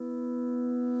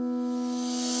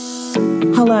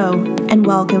Hello, and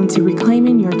welcome to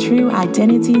Reclaiming Your True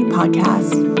Identity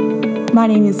podcast. My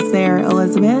name is Sarah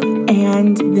Elizabeth,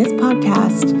 and this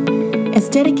podcast is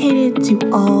dedicated to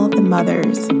all the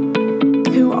mothers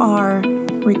who are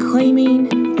reclaiming,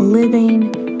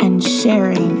 living, and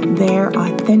sharing their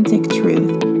authentic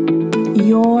truth.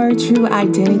 Your true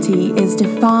identity is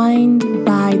defined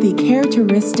by the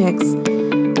characteristics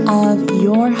of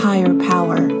your higher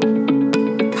power: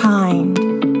 kind,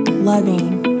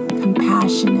 loving,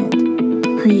 compassionate,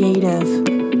 creative,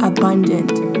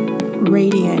 abundant,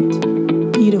 radiant,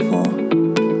 beautiful,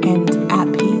 and at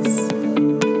peace.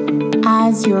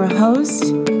 As your host,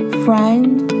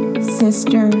 friend,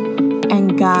 sister,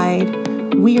 and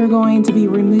guide, we are going to be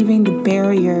removing the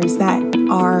barriers that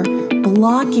are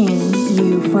blocking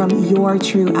you from your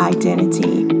true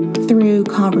identity through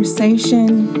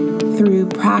conversation, through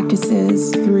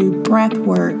practices, through breath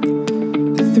work,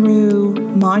 through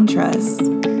mantras.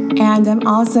 And I'm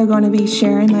also going to be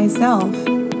sharing myself,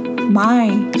 my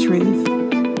truth,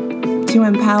 to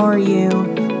empower you,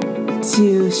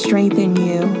 to strengthen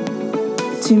you,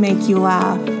 to make you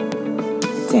laugh,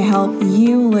 to help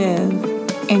you live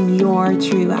in your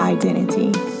true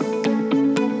identity.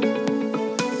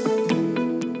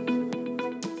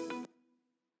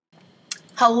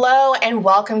 Hello and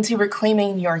welcome to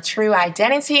Reclaiming Your True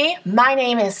Identity. My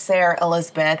name is Sarah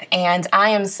Elizabeth, and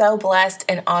I am so blessed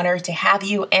and honored to have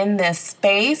you in this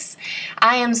space.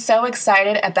 I am so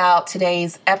excited about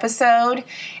today's episode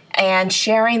and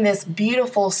sharing this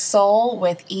beautiful soul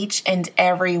with each and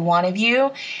every one of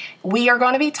you. We are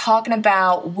going to be talking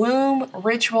about womb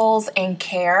rituals and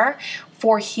care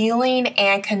for healing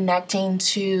and connecting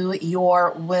to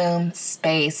your womb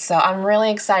space. So I'm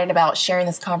really excited about sharing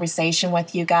this conversation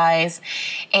with you guys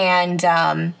and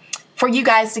for you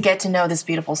guys to get to know this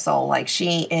beautiful soul. Like,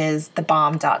 she is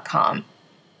thebomb.com.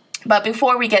 But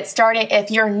before we get started,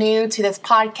 if you're new to this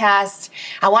podcast,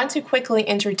 I want to quickly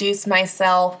introduce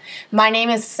myself. My name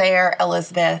is Sarah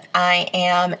Elizabeth. I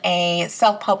am a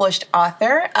self-published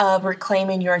author of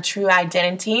Reclaiming Your True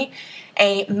Identity,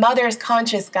 a mother's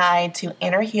conscious guide to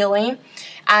inner healing.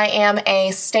 I am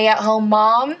a stay-at-home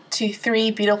mom to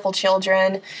 3 beautiful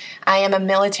children. I am a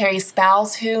military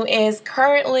spouse who is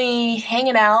currently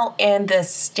hanging out in the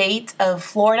state of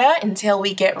Florida until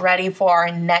we get ready for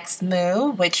our next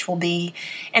move, which will be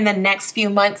in the next few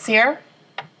months here.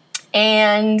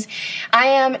 And I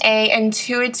am an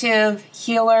intuitive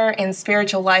healer and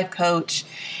spiritual life coach.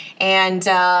 And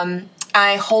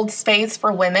I hold space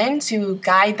for women to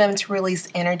guide them to release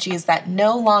energies that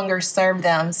no longer serve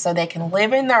them so they can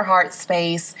live in their heart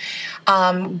space,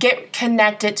 get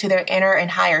connected to their inner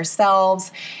and higher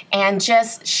selves, and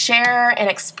just share and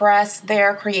express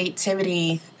their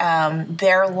creativity,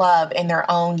 their love in their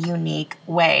own unique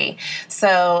way.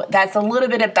 So that's a little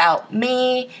bit about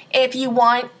me. If you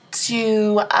want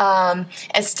to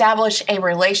establish a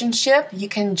relationship, you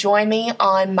can join me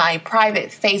on my private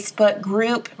Facebook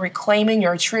group, Reclaiming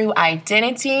Your True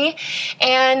Identity,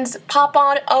 and pop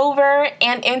on over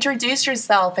and introduce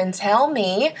yourself and tell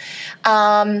me,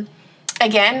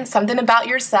 again, something about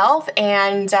yourself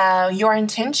and your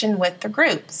intention with the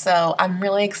group. So I'm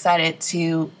really excited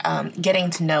to getting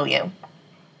to know you.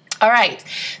 All right,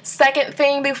 second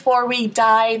thing before we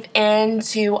dive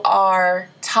into our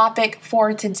topic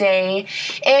for today,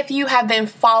 if you have been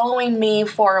following me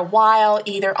for a while,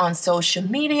 either on social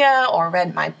media or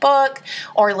read my book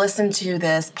or listened to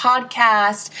this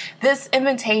podcast, this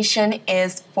invitation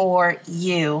is for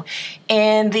you.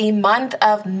 In the month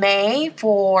of May,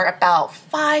 for about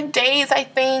 5 days, I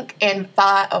think, and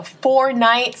 4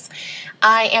 nights,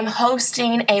 I am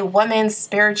hosting a women's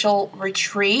spiritual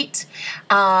retreat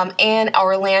in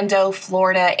Orlando,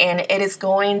 Florida, and it is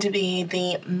going to be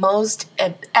the most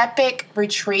epic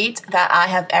retreat that I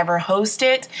have ever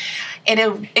hosted.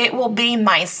 It will be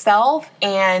myself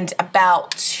and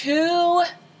about 2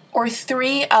 or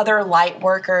 3 other light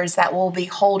workers that will be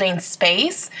holding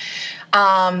space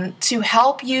to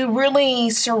help you really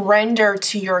surrender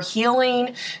to your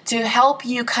healing, to help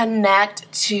you connect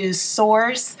to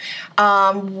source.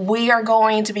 We are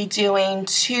going to be doing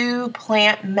 2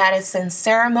 plant medicine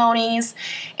ceremonies,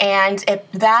 and if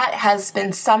that has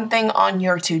been something on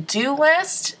your to-do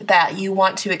list that you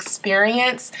want to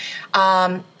experience,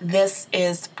 this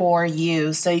is for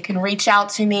you. So you can reach out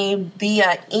to me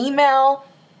via email,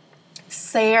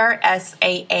 Sarah,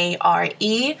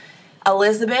 S-A-A-R-E,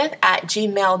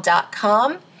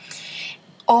 Elizabeth@gmail.com,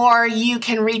 or you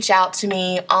can reach out to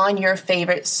me on your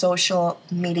favorite social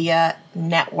media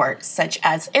networks such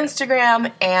as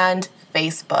Instagram and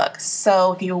Facebook.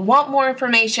 So if you want more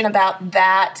information about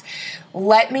that,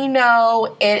 let me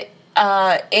know. It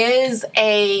is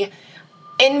a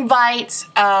invite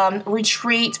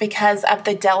retreat because of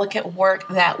the delicate work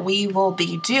that we will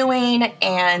be doing,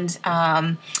 and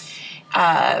I'm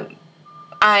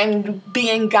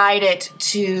being guided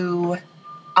to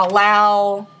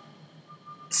allow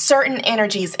certain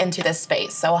energies into this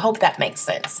space. So I hope that makes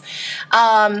sense.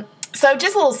 So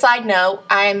just a little side note,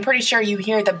 I'm pretty sure you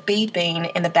hear the beeping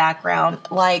in the background.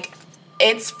 Like,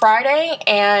 it's Friday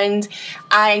and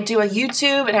I do a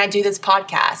YouTube and I do this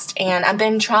podcast. And I've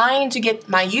been trying to get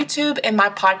my YouTube and my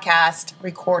podcast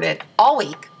recorded all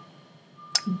week.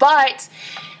 But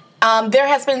there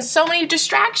has been so many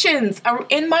distractions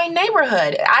in my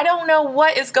neighborhood. I don't know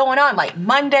what is going on. Like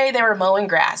Monday, they were mowing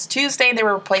grass. Tuesday, they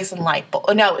were replacing light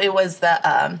bulbs. No, it was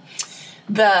the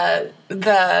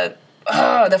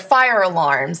fire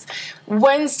alarms.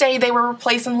 Wednesday, they were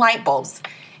replacing light bulbs.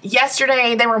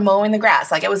 Yesterday, they were mowing the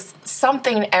grass. Like, it was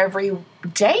something every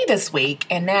day this week.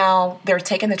 And now they're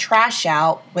taking the trash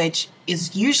out, which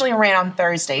is usually ran on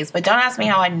Thursdays. But don't ask me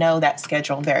how I know that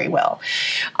schedule very well.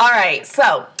 All right,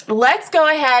 so let's go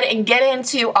ahead and get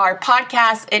into our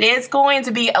podcast. It is going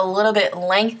to be a little bit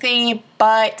lengthy,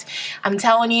 but I'm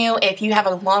telling you, if you have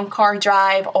a long car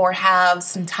drive or have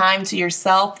some time to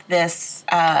yourself this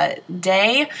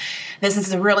day, this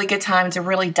is a really good time to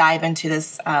really dive into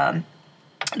this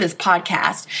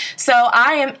podcast. So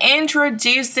I am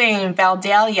introducing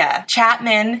Valdalia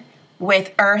Chapman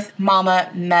with Earth Mama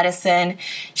Medicine.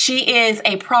 She is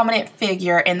a prominent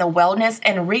figure in the wellness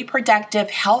and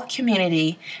reproductive health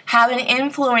community, having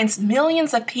influenced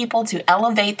millions of people to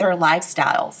elevate their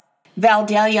lifestyles.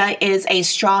 Valdalia is a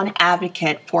strong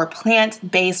advocate for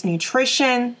plant-based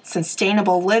nutrition,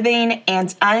 sustainable living,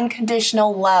 and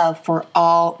unconditional love for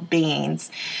all beings.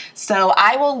 So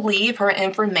I will leave her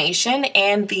information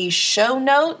in the show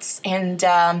notes, and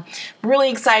really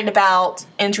excited about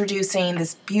introducing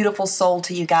this beautiful soul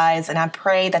to you guys. And I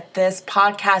pray that this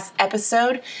podcast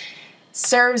episode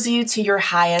serves you to your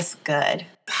highest good.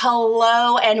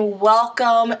 Hello and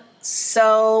welcome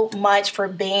so much for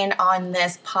being on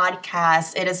this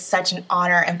podcast. It is such an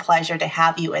honor and pleasure to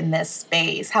have you in this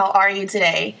space. How are you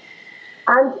today?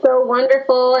 I'm so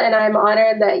wonderful, and I'm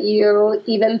honored that you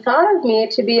even thought of me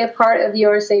to be a part of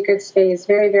your sacred space.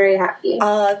 Very, very happy.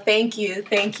 Thank you.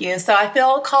 Thank you. So I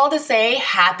feel called to say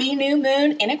happy new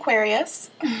moon in Aquarius.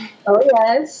 Oh,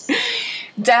 yes.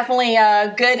 Definitely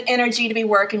a good energy to be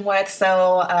working with.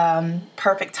 So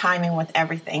perfect timing with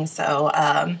everything. So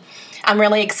I'm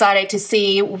really excited to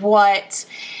see what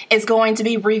is going to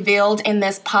be revealed in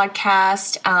this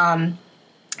podcast.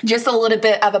 Just a little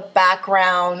bit of a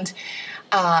background.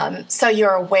 So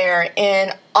you're aware,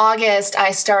 in August,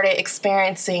 I started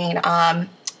experiencing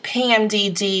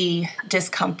PMDD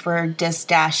discomfort,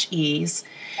 dis-ease.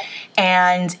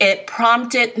 And it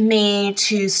prompted me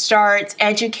to start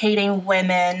educating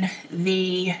women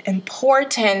the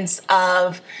importance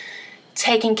of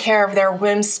taking care of their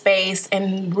womb space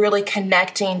and really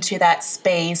connecting to that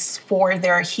space for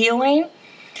their healing,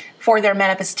 for their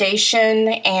manifestation,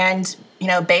 and,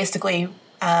 basically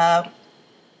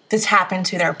to tap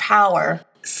into their power.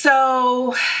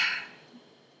 So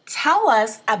tell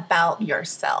us about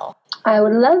yourself. I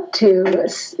would love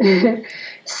to.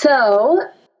 So,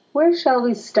 where shall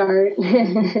we start?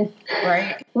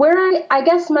 Right. Where I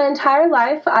guess my entire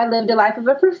life, I lived a life of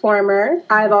a performer.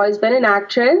 I've always been an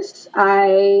actress.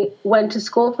 I went to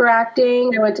school for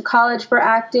acting. I went to college for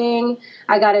acting.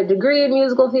 I got a degree in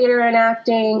musical theater and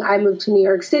acting. I moved to New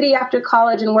York City after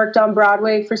college and worked on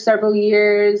Broadway for several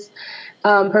years,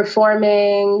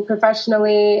 performing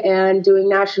professionally and doing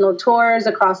national tours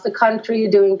across the country,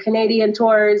 doing Canadian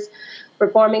tours,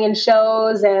 performing in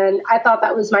shows, and I thought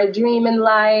that was my dream in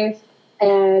life.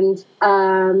 And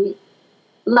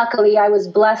luckily, I was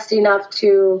blessed enough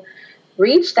to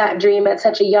reach that dream at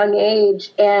such a young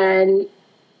age, and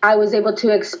I was able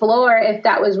to explore if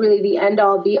that was really the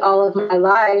end-all, be-all of my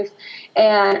life.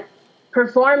 And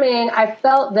performing, I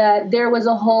felt that there was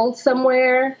a hole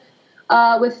somewhere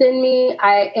within me.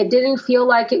 It didn't feel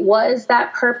like it was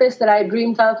that purpose that I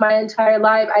dreamed of my entire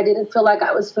life. I didn't feel like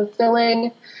I was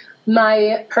fulfilling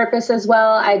my purpose as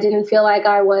well. I didn't feel like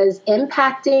I was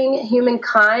impacting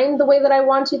humankind the way that I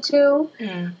wanted to.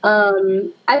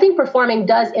 I think performing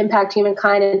does impact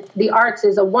humankind, and the arts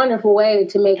is a wonderful way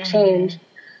to make change,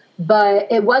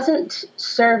 but it wasn't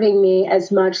serving me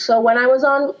as much. So when I was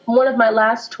on one of my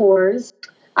last tours,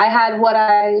 I had what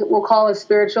I will call a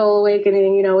spiritual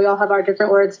awakening. We all have our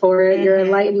different words for it. Your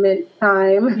enlightenment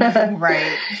time.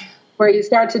 Right. where you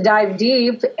start to dive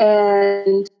deep.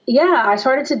 And yeah, I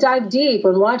started to dive deep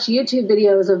and watch YouTube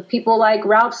videos of people like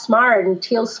Ralph Smart and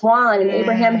Teal Swan and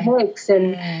Abraham Hicks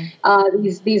and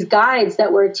these guides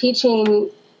that were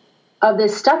teaching of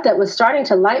this stuff that was starting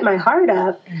to light my heart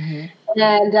up.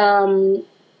 And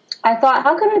I thought,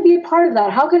 how can I be a part of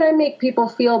that? How can I make people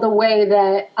feel the way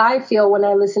that I feel when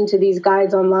I listen to these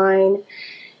guides online?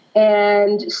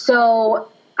 And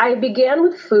so I began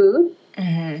with food.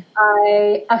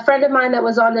 A friend of mine that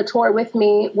was on the tour with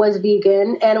me was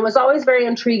vegan, and it was always very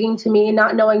intriguing to me,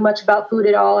 not knowing much about food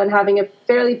at all and having a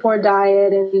fairly poor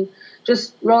diet and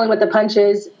just rolling with the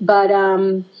punches. But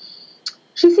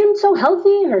she seemed so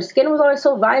healthy and her skin was always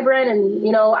so vibrant,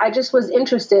 and I just was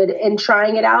interested in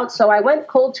trying it out. So I went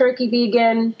cold turkey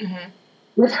vegan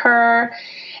with her,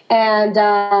 and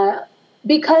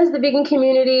because the vegan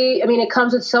community, it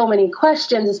comes with so many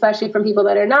questions, especially from people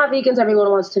that are not vegans.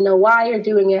 Everyone wants to know why you're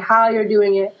doing it, how you're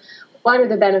doing it, what are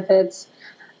the benefits.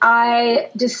 I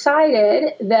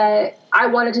decided that I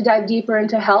wanted to dive deeper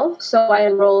into health, so I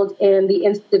enrolled in the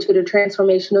Institute of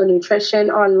Transformational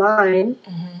Nutrition online,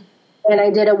 and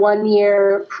I did a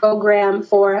 1-year program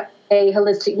for a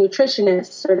holistic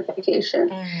nutritionist certification.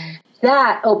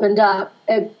 That opened up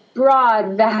a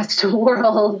broad, vast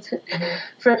world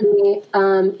for me.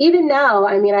 Even now,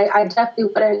 I definitely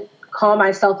wouldn't call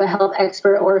myself a health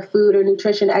expert or a food or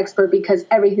nutrition expert because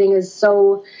everything is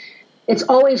it's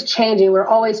always changing. We're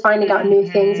always finding out new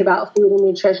things about food and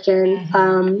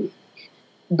nutrition.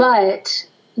 But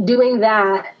doing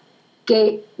that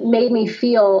made me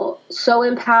feel so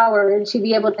empowered to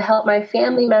be able to help my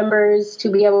family members, to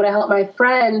be able to help my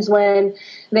friends when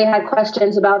they had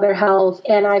questions about their health.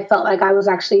 And I felt like I was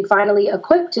actually finally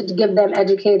equipped to give them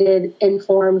educated,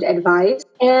 informed advice.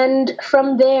 And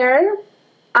from there,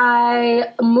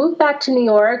 I moved back to New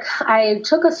York. I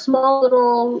took a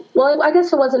small I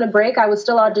guess it wasn't a break. I was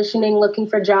still auditioning, looking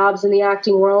for jobs in the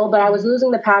acting world, but I was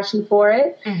losing the passion for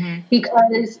it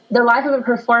because the life of a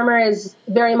performer is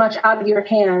very much out of your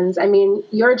hands.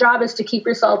 Your job is to keep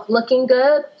yourself looking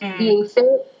good, being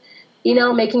fit,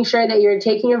 making sure that you're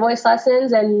taking your voice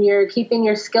lessons and you're keeping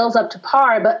your skills up to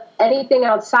par. But anything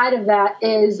outside of that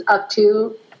is up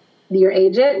to your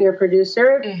agent, your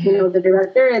producer, the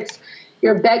director.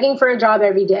 You're begging for a job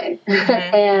every day.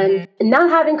 And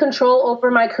not having control over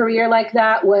my career like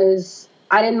that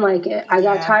I didn't like it. I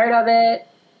got tired of it,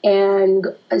 and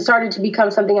it started to become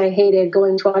something I hated,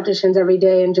 going to auditions every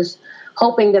day and just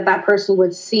hoping that person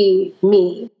would see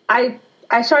me. I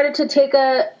started to take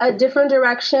a different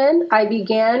direction. I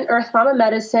began Earth Mama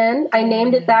Medicine. I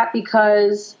named it that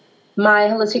because my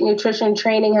holistic nutrition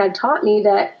training had taught me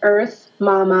that Earth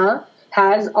Mama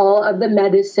has all of the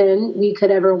medicine we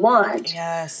could ever want.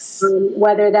 Yes.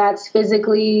 Whether that's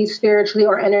physically, spiritually,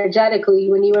 or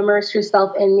energetically, when you immerse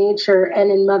yourself in nature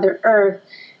and in Mother Earth,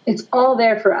 it's all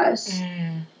there for us.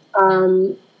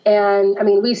 And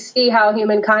we see how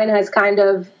humankind has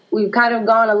we've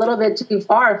gone a little bit too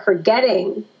far,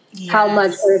 forgetting how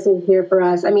much Earth is here for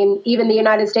us. Even the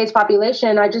United States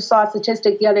population, I just saw a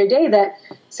statistic the other day that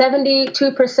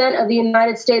 72% of the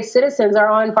United States citizens are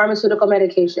on pharmaceutical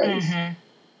medications.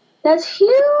 That's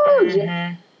huge.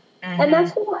 And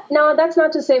that's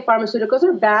not to say pharmaceuticals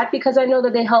are bad, because I know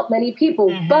that they help many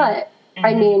people, but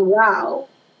wow.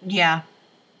 Yeah,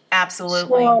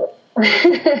 absolutely.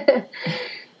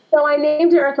 So I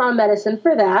named it Earth Mama Medicine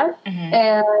for that,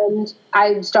 and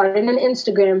I started an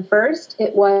Instagram first.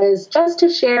 It was just to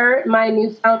share my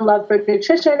newfound love for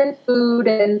nutrition and food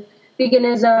and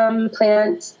veganism,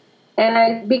 plants, and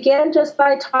I began just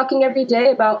by talking every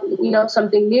day about,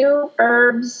 something new,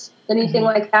 herbs, anything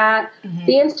like that.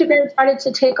 The Instagram started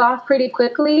to take off pretty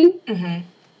quickly,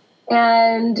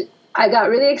 and I got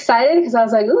really excited because I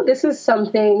was like, ooh, this is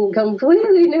something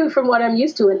completely new from what I'm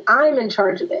used to, and I'm in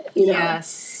charge of it,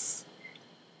 Yes.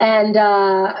 And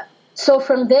so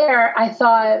from there, I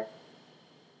thought,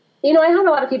 I had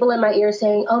a lot of people in my ear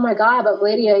saying, oh my God, but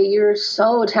Lydia, you're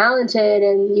so talented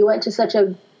and you went to such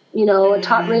a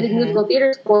top-rated musical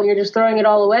theater school and you're just throwing it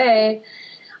all away.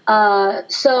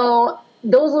 So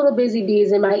those little busy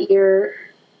bees in my ear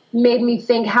made me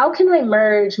think, how can I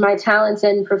merge my talents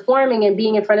in performing and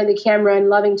being in front of the camera and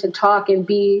loving to talk and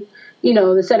be,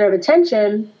 the center of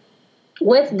attention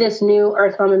with this new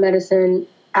Earth Mama Medicine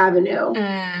avenue.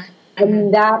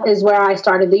 And that is where I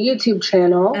started the YouTube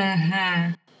channel,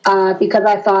 because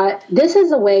I thought, this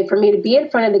is a way for me to be in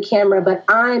front of the camera, but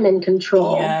I'm in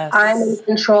control. Yes. I'm in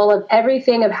control of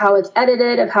everything, of how it's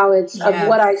edited, of how it's, of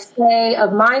what I say,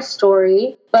 of my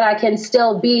story, but I can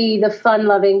still be the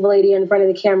fun-loving lady in front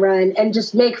of the camera and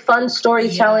just make fun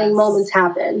storytelling moments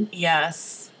happen.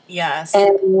 Yes. Yes.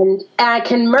 And I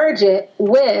can merge it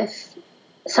with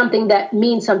something that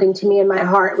means something to me in my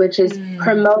heart, which is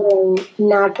promoting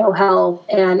natural health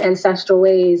and ancestral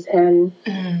ways and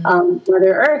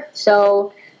Mother Earth.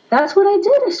 So that's what I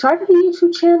did. I started a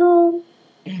YouTube channel,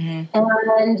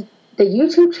 and the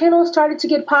YouTube channel started to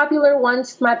get popular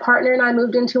once my partner and I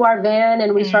moved into our van,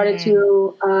 and we started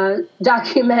to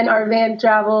document our van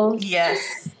travels.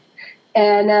 Yes.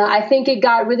 And I think it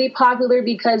got really popular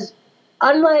because,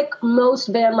 unlike most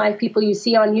van life people you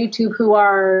see on YouTube who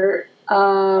are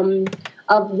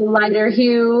of the lighter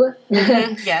hue,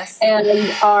 yes, and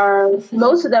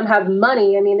most of them have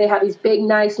money. I mean, they have these big,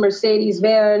 nice Mercedes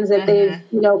vans that they've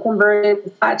converted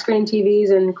with flat screen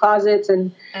TVs and closets,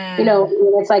 and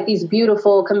it's like these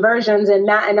beautiful conversions. And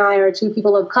Matt and I are two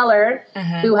people of color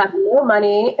who have no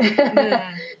money.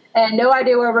 And no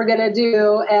idea what we're going to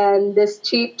do. And this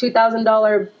cheap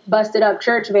 $2,000 busted up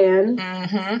church van.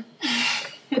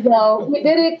 So we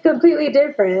did it completely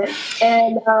different.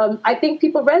 And I think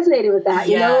people resonated with that.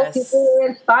 Yes. People were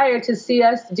inspired to see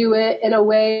us do it in a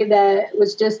way that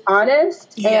was just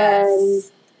honest.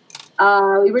 Yes.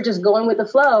 And we were just going with the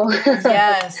flow.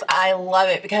 Yes, I love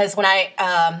it because when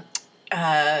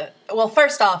well,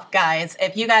 first off, guys,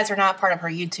 if you guys are not part of her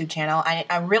YouTube channel,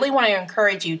 I really want to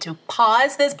encourage you to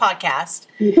pause this podcast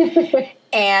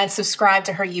and subscribe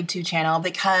to her YouTube channel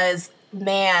because,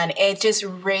 man, it just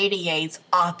radiates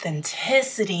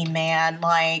authenticity, man.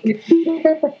 Like,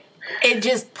 it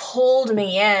just pulled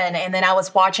me in. And then I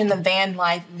was watching the van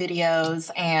life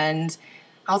videos and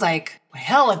I was like,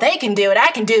 well, if they can do it,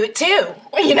 I can do it too.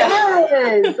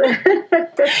 Yes.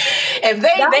 If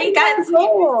they got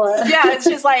cool. Yeah, it's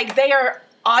just like they are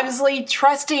obviously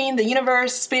trusting the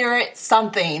universe, spirit,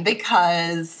 something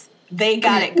because they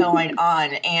got it going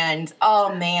on. And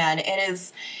oh man,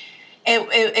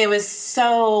 it was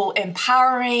so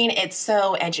empowering. It's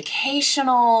so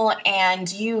educational, and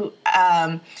you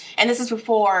and this is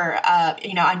before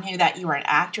I knew that you were an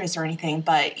actress or anything,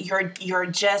 but your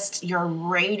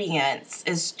radiance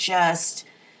is just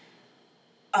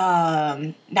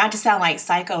not to sound like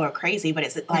psycho or crazy, but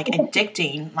it's like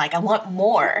addicting. Like I want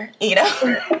more,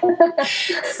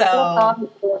 So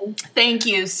thank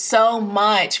you so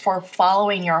much for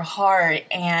following your heart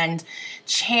and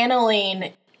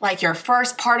channeling like your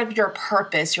first part of your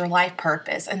purpose, your life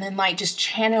purpose, and then like just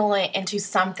channel it into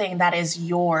something that is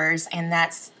yours and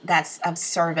that's of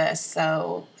service.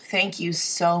 So thank you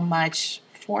so much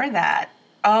for that.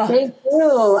 Oh, thank you.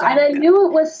 So and I knew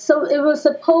it was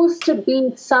supposed to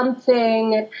be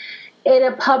something in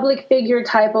a public figure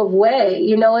type of way.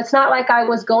 It's not like I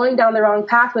was going down the wrong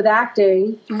path with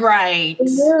acting. Right. I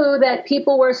knew that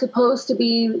people were supposed to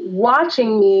be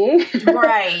watching me.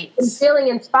 Right. And feeling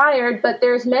inspired, but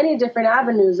there's many different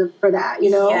avenues for that,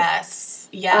 Yes.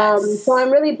 Yes. So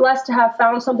I'm really blessed to have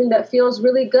found something that feels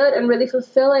really good and really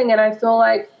fulfilling. And I feel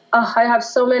like I have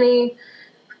so many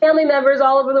family members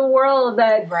all over the world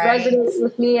that resonate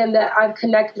with me and that I've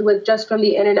connected with just from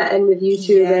the internet and with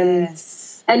YouTube. Yes.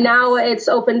 And now it's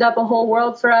opened up a whole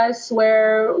world for us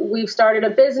where we've started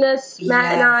a business,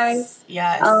 Matt and I.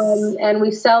 Yes. And we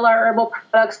sell our herbal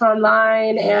products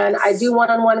online. Yes. And I do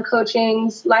one-on-one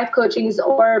coachings, life coachings,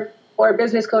 or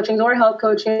business coachings or health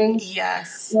coachings.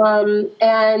 Yes.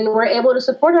 And we're able to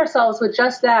support ourselves with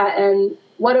just that. And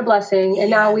what a blessing.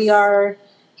 And now we are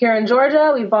here in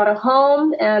Georgia. We bought a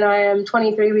home, and I am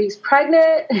 23 weeks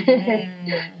pregnant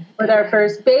with our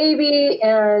first baby.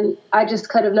 And I just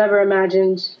could have never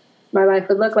imagined my life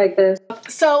would look like this.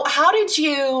 So how did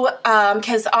you,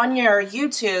 because on your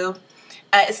YouTube,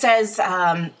 it says,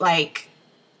 I'm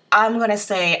going to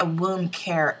say a wound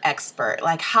care expert.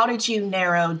 Like, how did you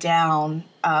narrow down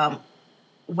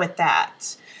with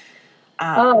that?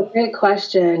 Great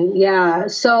question. Yeah.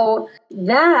 So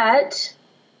that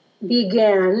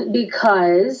began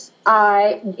because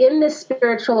in this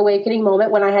spiritual awakening moment,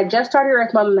 when I had just started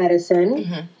Earth Mama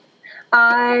Medicine,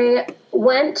 I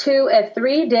went to a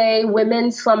 3-day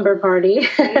women's slumber party.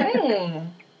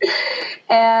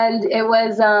 And it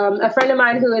was a friend of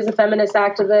mine who is a feminist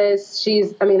activist.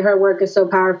 Her work is so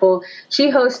powerful.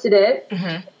 She hosted it.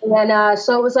 And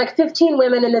so it was like 15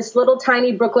 women in this little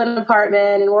tiny Brooklyn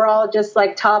apartment, and we're all just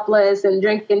like topless and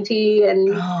drinking tea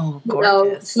and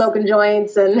smoking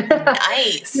joints and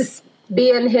nice. Just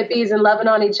being hippies and loving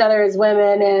on each other as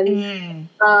women.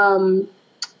 And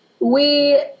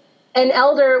an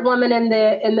elder woman in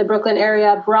the Brooklyn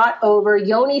area brought over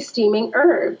yoni steaming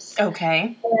herbs.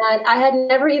 Okay. And I had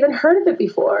never even heard of it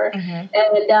before.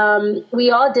 And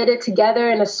we all did it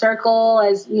together in a circle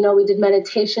as, we did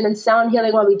meditation and sound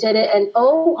healing while we did it. And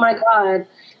oh my God,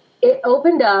 it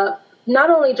opened up not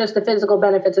only just the physical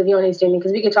benefits of yoni steaming,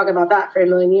 because we could talk about that for a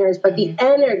million years, but the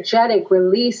energetic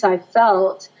release I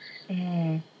felt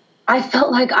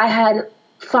like I had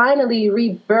finally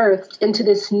rebirthed into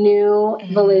this new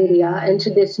Valadia, into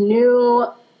this new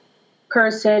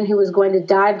person who was going to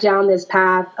dive down this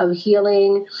path of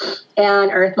healing and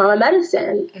Earth Mama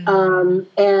medicine.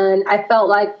 And I felt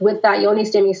like with that yoni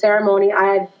steaming ceremony, I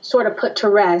had sort of put to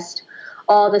rest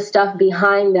all the stuff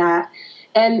behind that.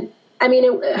 And I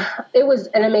mean, it was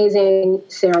an amazing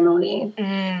ceremony.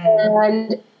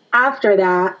 And after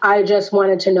that, I just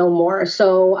wanted to know more.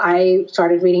 So I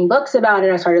started reading books about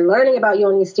it. I started learning about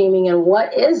yoni steaming and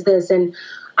what is this? And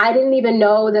I didn't even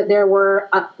know that there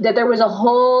was a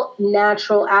whole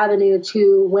natural avenue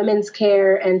to women's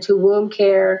care and to womb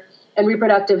care and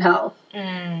reproductive health.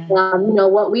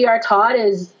 What we are taught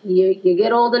is you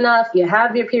get old enough, you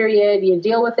have your period, you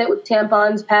deal with it with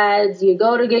tampons, pads, you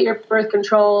go to get your birth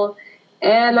control,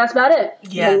 and that's about it.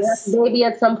 Yes. You have a baby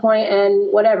at some point,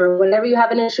 and whenever you have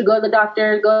an issue, go to the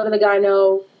doctor, go to the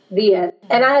gyno, the end.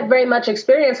 And I had very much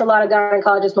experienced a lot of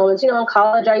gynecologist moments. In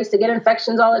college, I used to get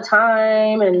infections all the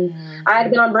time, and I had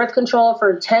been on birth control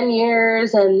for 10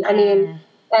 years. And I mean,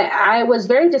 I was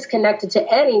very disconnected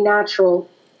to any natural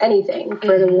anything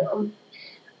for the womb.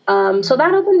 So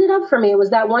that opened it up for me. It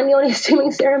was that one yoni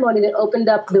steaming ceremony that opened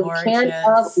up the can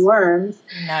of worms.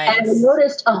 Nice. And I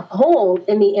noticed a hole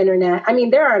in the internet. I mean,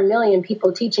 there are a million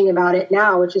people teaching about it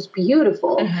now, which is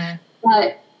beautiful.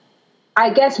 But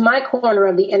I guess my corner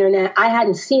of the internet, I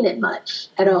hadn't seen it much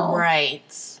at all. Right.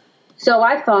 So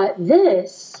I thought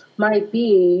this might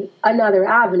be another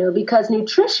avenue because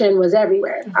nutrition was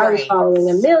everywhere. Right. I was following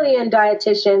a million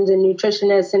dietitians and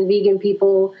nutritionists and vegan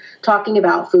people talking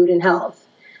about food and health.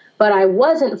 But I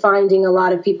wasn't finding a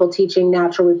lot of people teaching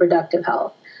natural reproductive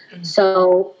health.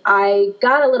 So I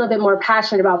got a little bit more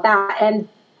passionate about that. And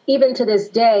even to this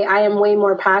day, I am way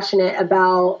more passionate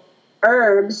about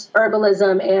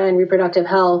herbalism and reproductive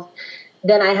health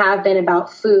than I have been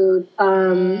about food.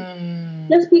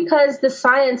 Just because the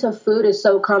science of food is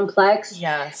so complex.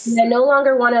 Yes. And I no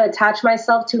longer want to attach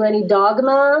myself to any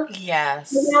dogma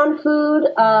around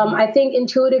food. I think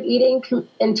intuitive eating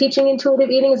and teaching intuitive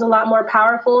eating is a lot more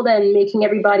powerful than making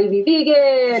everybody be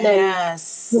vegan.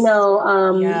 Yes. And,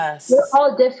 we're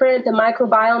all different. The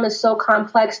microbiome is so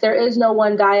complex. There is no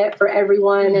one diet for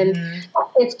everyone. And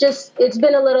it's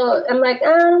been a little, I'm like,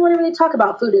 I don't want to really talk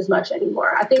about food as much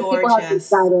anymore. I think people have this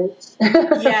guidance.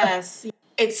 Yes.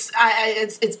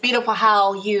 It's beautiful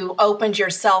how you opened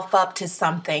yourself up to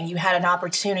something. You had an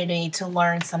opportunity to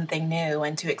learn something new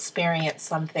and to experience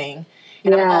something.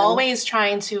 And I'm always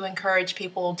trying to encourage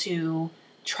people to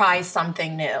try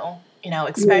something new,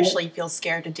 especially if you feel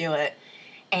scared to do it.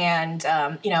 And,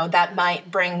 that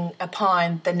might bring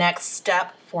upon the next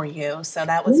step for you. So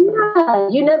that was... Yeah,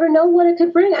 you never know what it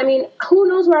could bring. I mean, who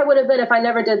knows where I would have been if I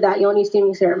never did that yoni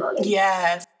steaming ceremony.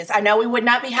 Yes. I know we would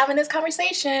not be having this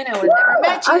conversation. I would have never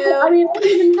met you. I don't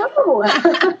even know.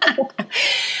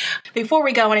 Before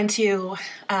we go into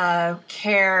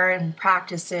care and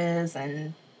practices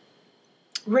and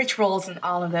rituals and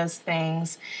all of those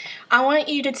things, I want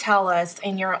you to tell us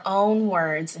in your own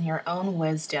words and your own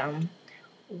wisdom,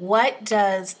 what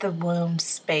is the womb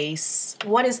space,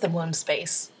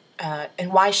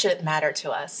 and why should it matter to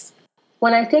us?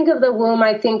 When I think of the womb,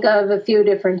 I think of a few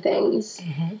different things.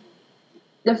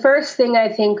 The first thing I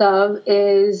think of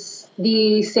is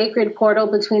the sacred portal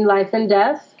between life and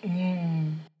death.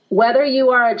 Whether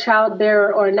you are a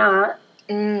childbearer or not,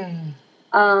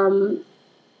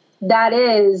 that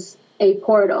is a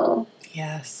portal.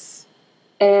 Yes.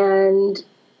 And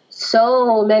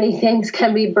so many things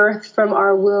can be birthed from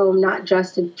our womb, not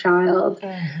just a child.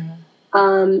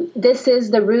 This is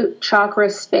the root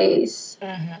chakra space.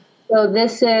 So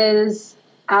this is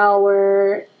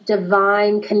our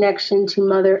divine connection to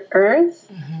Mother Earth.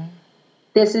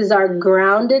 This is our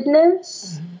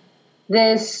groundedness.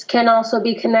 This can also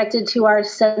be connected to our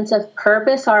sense of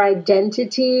purpose, our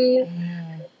identity.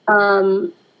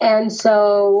 And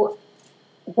so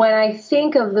when I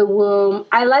think of the womb,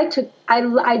 I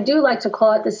do like to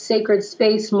call it the sacred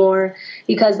space more,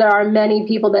 because there are many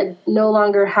people that no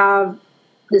longer have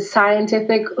the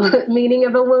scientific meaning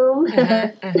of a womb,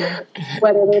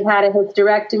 whether they've had a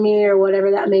hysterectomy or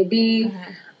whatever that may be.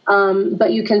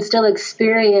 But you can still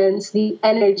experience the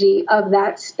energy of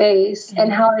that space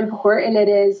and how important it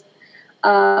is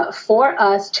for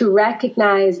us to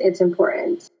recognize its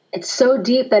importance. It's so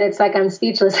deep that it's like I'm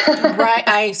speechless. Right,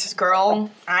 I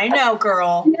know,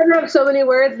 girl. You never have so many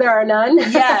words, there are none.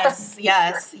 Yes. But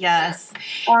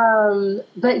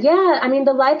yeah, I mean,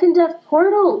 the life and death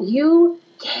portal, you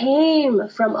came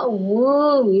from a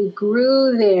womb. You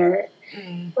grew there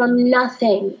from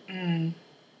nothing,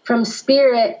 from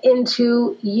spirit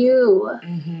into you.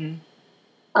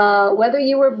 Whether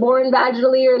you were born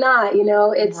vaginally or not,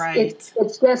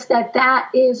 it's just that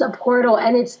is a portal,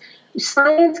 and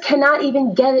science cannot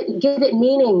even give it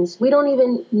meanings. We don't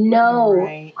even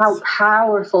know how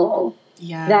powerful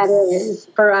that is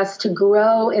for us to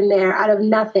grow in there out of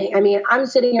nothing. I mean, I'm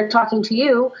sitting here talking to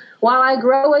you while I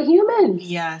grow a human.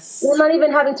 Yes. We're not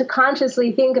even having to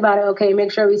consciously think about it. Okay,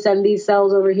 make sure we send these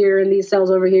cells over here and these cells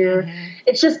over here.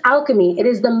 It's just alchemy. It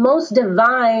is the most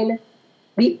divine,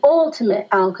 the ultimate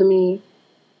alchemy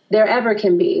there ever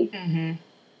can be.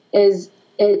 It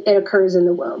occurs in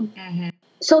the womb.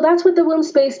 So that's what the womb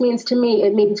space means to me.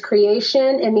 It means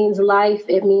creation. It means life.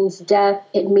 It means death.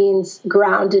 It means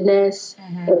groundedness.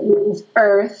 It means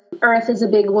earth. Earth is a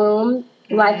big womb.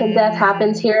 Life and death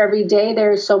happens here every day.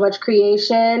 There's so much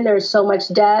creation. There's so much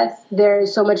death.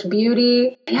 There's so much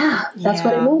beauty. Yeah, that's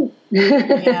what it means.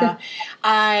 Yeah.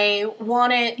 I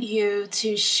wanted you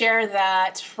to share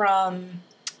that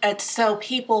so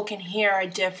people can hear a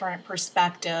different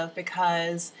perspective,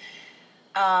 because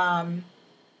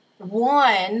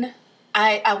one,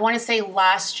 I want to say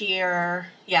last year,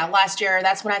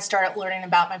 that's when I started learning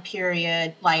about my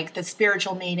period, like the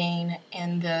spiritual meaning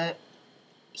and the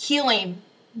healing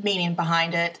meaning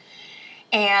behind it.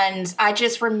 And I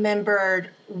just remembered,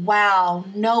 wow,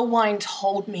 no one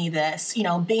told me this.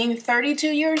 Being 32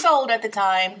 years old at the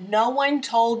time, no one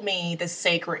told me the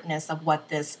sacredness of what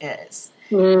this is.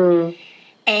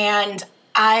 And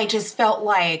I just felt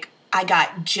like I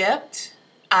got gypped.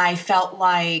 I felt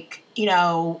like,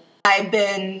 I've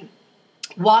been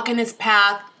walking this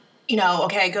path,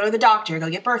 okay, go to the doctor, go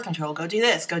get birth control, go do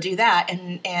this, go do that.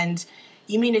 And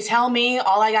you mean to tell me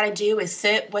all I got to do is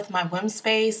sit with my womb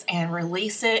space and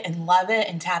release it and love it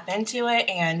and tap into it,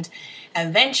 and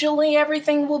eventually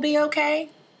everything will be okay?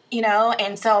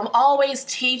 And so I'm not always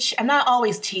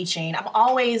teaching, I'm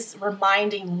always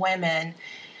reminding women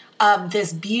of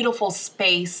this beautiful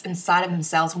space inside of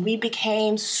themselves. We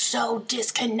became so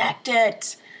disconnected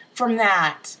from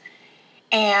that.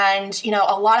 And,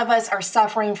 a lot of us are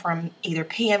suffering from either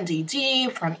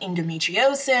PMDD, from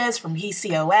endometriosis, from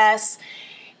PCOS.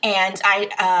 And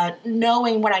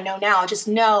knowing what I know now, I just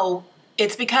know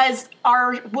it's because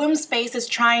our womb space is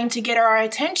trying to get our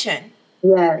attention.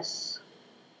 Yes.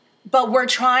 But we're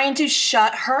trying to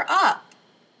shut her up.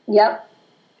 Yep.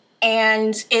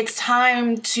 And it's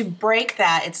time to break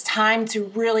that. It's time to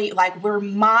really,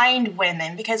 remind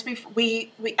women, because we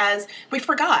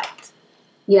forgot.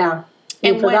 Yeah.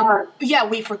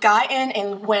 We've forgotten.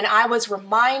 And when I was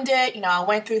reminded, I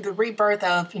went through the rebirth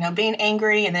of, being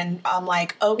angry. And then I'm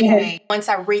like, okay. Once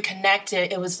I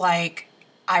reconnected, it was like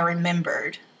I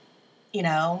remembered,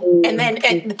 And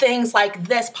then things like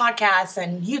this podcast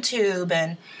and YouTube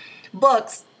and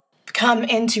books come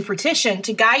into fruition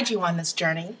to guide you on this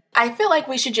journey. I feel like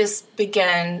we should just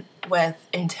begin with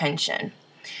intention.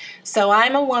 So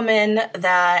I'm a woman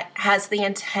that has the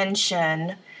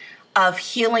intention of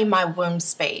healing my womb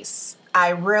space.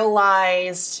 I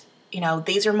realized,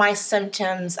 these are my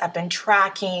symptoms I've been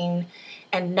tracking,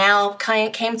 and now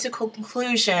came to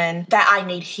conclusion that I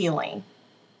need healing.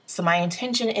 So my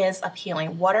intention is of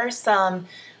healing. What are some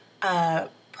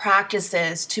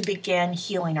practices to begin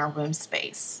healing our womb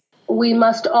space? We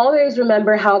must always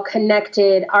remember how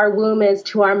connected our womb is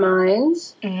to our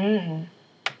minds.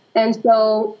 And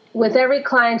so with every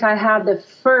client I have, the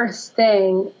first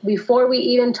thing, before we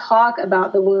even talk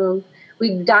about the womb,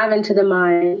 we dive into the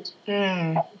mind,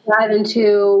 dive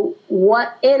into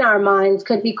what in our minds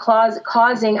could be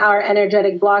causing our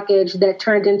energetic blockage that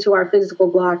turned into our physical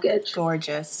blockage.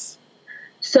 Gorgeous.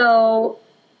 So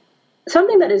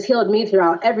something that has healed me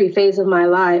throughout every phase of my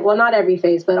life, well, not every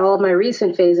phase, but all of my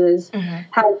recent phases,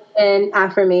 have been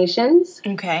affirmations.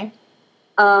 Okay.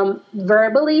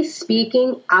 Verbally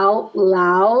speaking out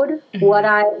loud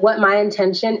what my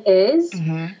intention is.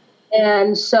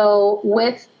 And so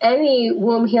with any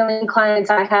womb healing clients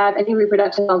I have, any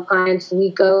reproductive health clients,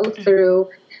 we go through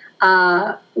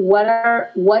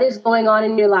what is going on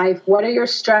in your life? What are your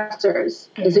stressors?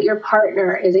 Is it your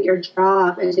partner? Is it your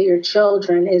job? Is it your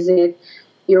children? Is it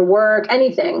your work?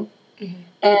 Anything.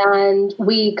 And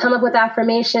we come up with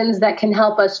affirmations that can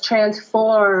help us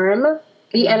transform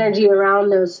the energy around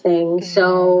those things.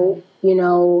 So,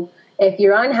 if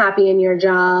you're unhappy in your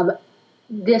job,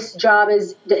 this job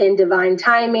is in divine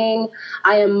timing.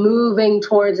 I am moving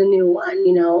towards a new one,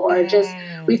 you know, or just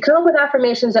we come up with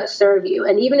affirmations that serve you.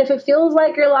 And even if it feels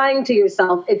like you're lying to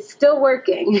yourself, it's still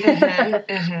working. You're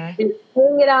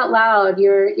saying it out loud.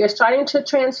 You're starting to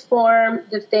transform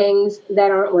the things that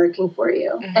aren't working for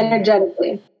you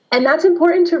energetically. And that's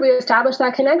important to reestablish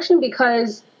that connection,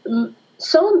 because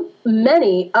so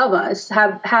many of us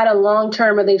have had a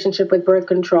long-term relationship with birth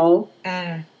control.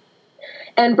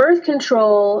 And birth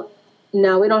control,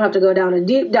 no, we don't have to go down a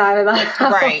deep dive about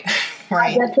how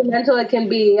detrimental it can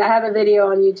be. I have a video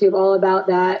on YouTube all about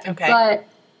that. Okay.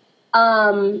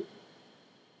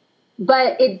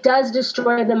 But it does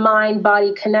destroy the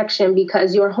mind-body connection,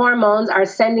 because your hormones are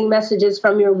sending messages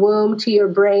from your womb to your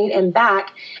brain and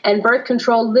back, and birth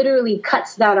control literally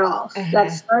cuts that off.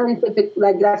 That's scientific.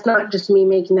 Like, that's not just me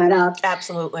making that up.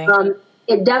 Absolutely.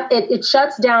 It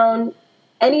shuts down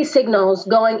any signals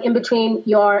going in between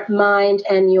your mind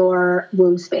and your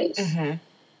womb space,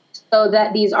 so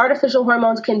that these artificial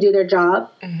hormones can do their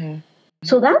job.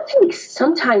 So that takes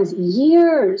sometimes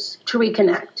years to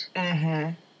reconnect.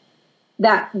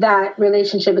 That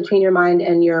relationship between your mind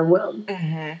and your womb.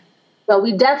 So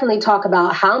we definitely talk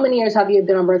about how many years have you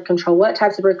been on birth control? What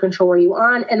types of birth control were you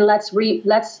on? And let's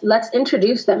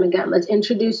introduce them again. Let's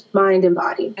introduce mind and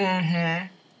body. Absolutely.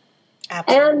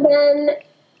 And then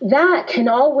that can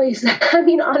always, I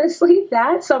mean, honestly,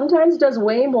 that sometimes does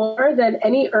way more than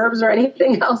any herbs or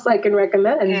anything else I can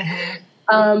recommend.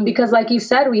 Because like you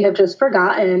said, we have just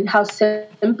forgotten how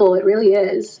simple it really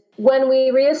is. When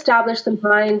we reestablish the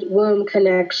mind-womb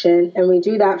connection, and we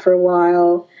do that for a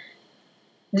while,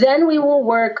 then we will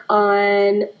work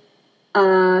on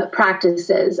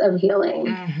practices of healing.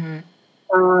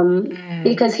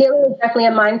 Because healing is definitely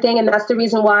a mind thing, and that's the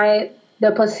reason why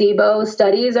the placebo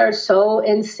studies are so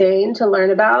insane to learn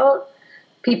about.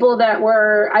 People that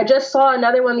were, I just saw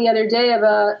another one the other day of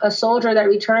a soldier that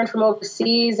returned from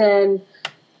overseas, and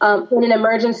in an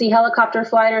emergency helicopter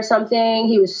flight or something,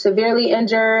 he was severely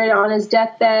injured on his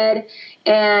deathbed,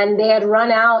 and they had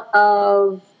run out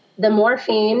of the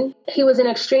morphine. He was in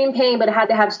extreme pain, but had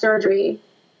to have surgery,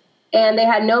 and they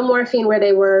had no morphine where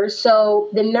they were. So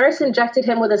the nurse injected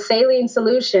him with a saline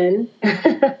solution,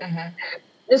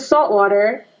 just salt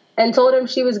water, and told him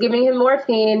she was giving him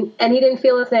morphine, and he didn't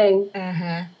feel a thing.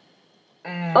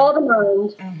 All the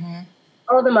mind.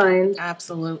 All the mind.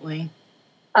 Absolutely.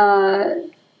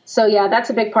 So yeah, that's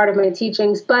a big part of my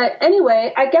teachings. But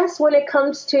anyway, I guess when it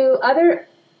comes to other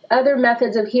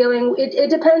methods of healing, it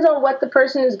depends on what the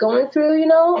person is going through, you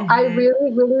know. I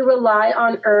really, really rely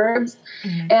on herbs.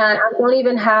 And I don't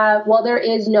even have, well, there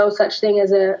is no such thing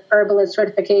as a herbalist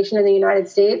certification in the United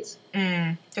States.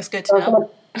 That's good to know.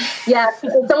 Yeah,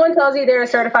 if someone tells you they're a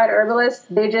certified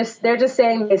herbalist, they're just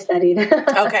saying they studied.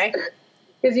 Okay.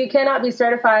 Because you cannot be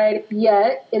certified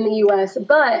yet in the U.S.,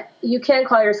 but you can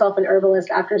call yourself an herbalist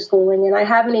after schooling, and I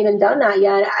haven't even done that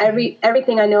yet.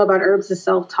 Everything I know about herbs is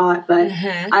self-taught, but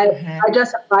I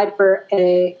just applied for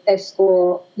a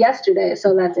school yesterday,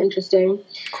 so that's interesting.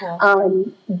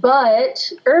 Cool.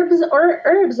 But herbs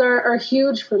are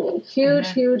huge for me.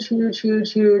 Huge.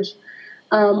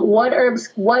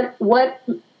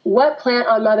 What plant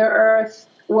on Mother Earth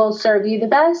will serve you the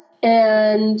best?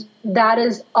 And that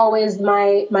is always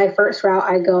my first route.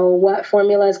 I go, what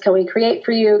formulas can we create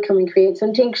for you? Can we create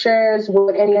some tinctures?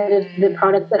 Will any of the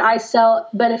products that I sell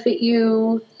benefit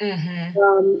you?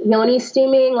 Yoni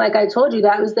steaming, like I told you,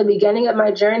 that was the beginning of my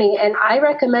journey. And I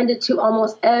recommend it to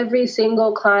almost every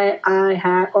single client I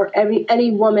have, or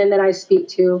any woman that I speak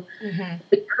to,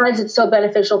 because it's so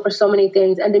beneficial for so many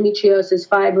things. Endometriosis,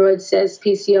 fibroids, cysts,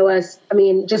 PCOS. I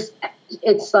mean, just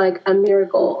it's like a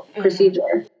miracle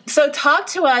procedure. So talk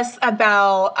to us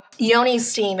about yoni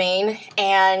steaming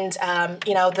and,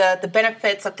 the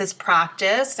benefits of this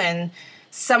practice and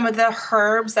some of the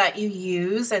herbs that you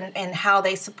use and how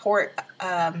they support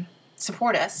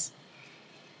us.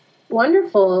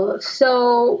 Wonderful.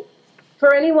 So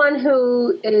for anyone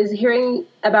who is hearing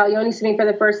about yoni steaming for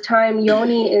the first time,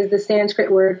 yoni is the Sanskrit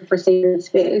word for sacred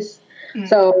space.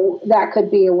 So that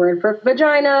could be a word for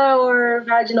vagina or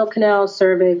vaginal canal,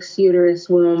 cervix, uterus,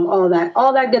 womb, all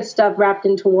that good stuff wrapped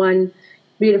into one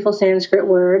beautiful Sanskrit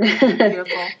word.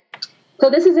 Beautiful. So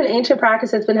this is an ancient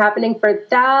practice that's been happening for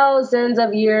thousands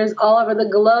of years all over the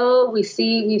globe. We've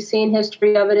seen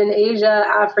history of it in Asia,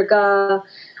 Africa.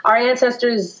 Our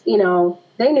ancestors, they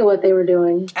knew what they were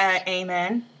doing.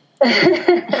 Amen.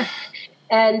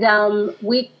 And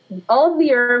all of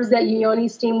the herbs that you yoni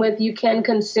steam with, you can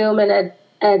consume in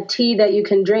a tea that you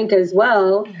can drink as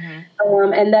well.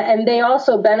 And they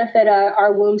also benefit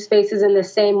our womb spaces in the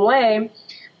same way.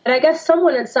 And I guess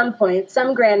someone at some point,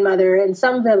 some grandmother in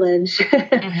some village,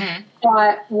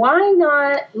 thought, why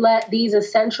not let these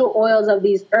essential oils of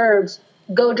these herbs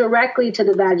go directly to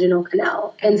the vaginal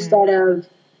canal instead of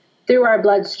through our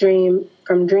bloodstream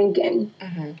from drinking?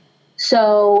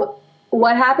 So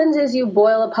what happens is you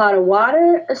boil a pot of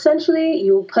water, essentially.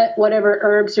 You put whatever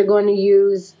herbs you're going to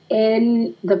use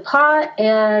in the pot,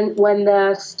 and when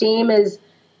the steam is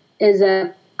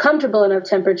a comfortable enough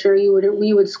temperature,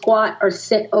 we would squat or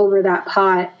sit over that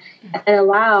pot and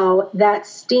allow that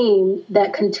steam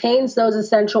that contains those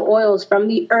essential oils from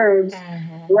the herbs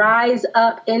rise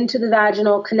up into the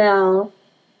vaginal canal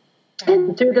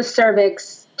and through the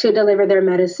cervix to deliver their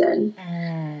medicine.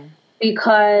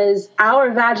 Because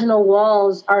our vaginal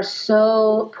walls are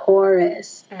so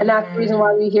porous. And that's the reason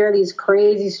why we hear these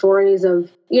crazy stories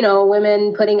of,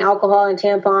 women putting alcohol in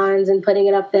tampons and putting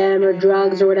it up them or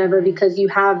drugs or whatever, because you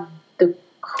have the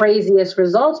craziest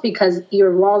results because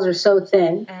your walls are so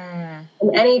thin.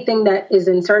 And anything that is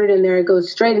inserted in there, it goes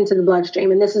straight into the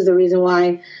bloodstream. And this is the reason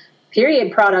why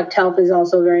period product health is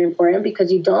also very important,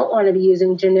 because you don't want to be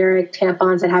using generic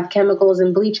tampons that have chemicals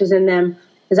and bleaches in them,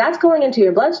 because that's going into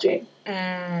your bloodstream.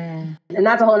 And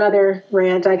that's a whole other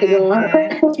rant I could go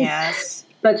on. Yes.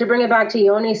 But to bring it back to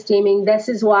yoni steaming, this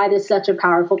is why this is such a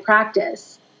powerful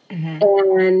practice.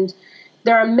 And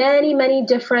there are many, many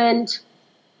different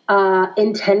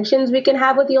intentions we can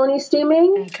have with yoni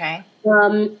steaming. Okay.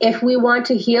 If we want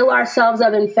to heal ourselves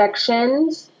of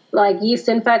infections, like yeast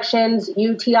infections,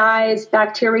 UTIs,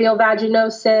 bacterial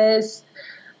vaginosis,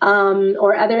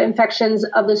 or other infections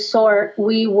of the sort,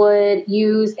 we would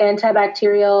use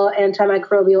antibacterial,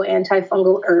 antimicrobial,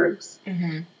 antifungal herbs.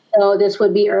 So this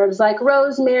would be herbs like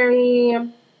rosemary,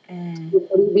 it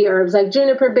would be herbs like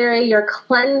juniper berry, your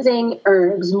cleansing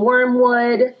herbs,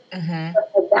 wormwood, stuff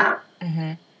like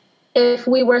that. If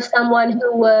we were someone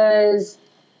who was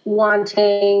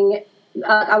wanting,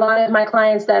 a lot of my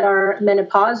clients that are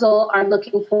menopausal are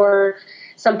looking for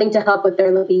something to help with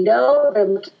their libido. They're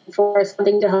looking for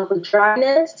something to help with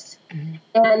dryness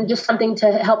and just something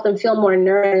to help them feel more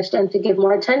nourished and to give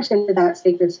more attention to that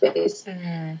sacred space.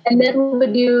 And then we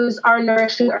would use our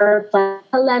nourishing herbs like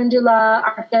calendula,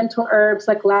 our gentle herbs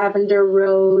like lavender,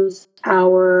 rose,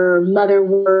 our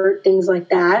motherwort, things like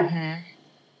that.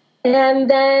 And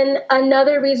then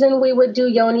another reason we would do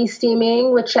yoni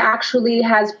steaming, which actually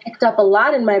has picked up a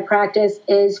lot in my practice,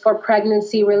 is for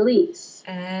pregnancy release.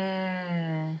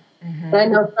 I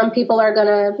know some people are going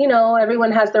to,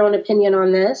 everyone has their own opinion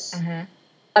on this.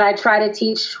 But I try to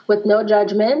teach with no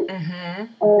judgment. And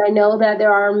I know that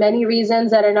there are many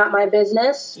reasons that are not my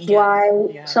business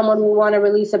why someone would want to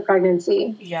release a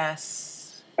pregnancy.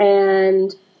 Yes.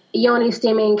 And yoni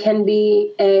steaming can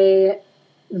be a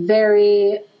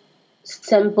very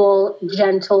simple,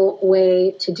 gentle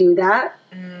way to do that.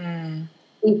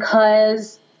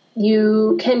 Because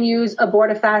you can use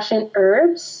abortifacient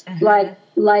herbs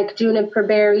like juniper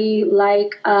berry,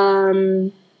 like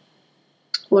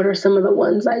what are some of the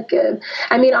ones I give?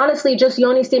 I mean, honestly, just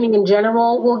yoni steaming in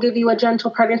general will give you a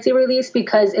gentle pregnancy release,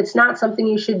 because it's not something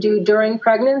you should do during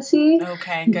pregnancy.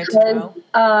 Okay, good to know.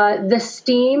 The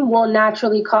steam will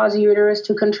naturally cause your uterus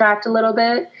to contract a little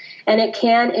bit, and it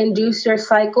can induce your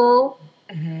cycle.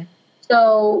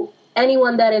 So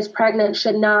anyone that is pregnant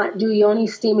should not do yoni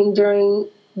steaming during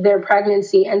their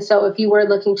pregnancy. And so if you were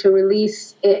looking to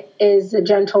release, it is a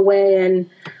gentle way. And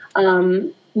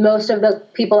most of the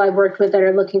people I've worked with that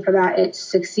are looking for that, it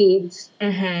succeeds.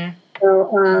 So,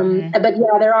 but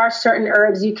yeah, there are certain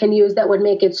herbs you can use that would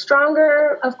make it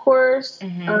stronger, of course.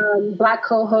 Black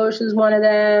cohosh is one of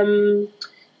them.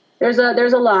 There's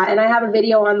a lot. And I have a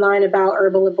video online about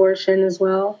herbal abortion as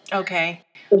well. Okay.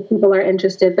 If people are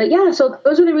interested. But yeah, so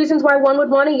those are the reasons why one would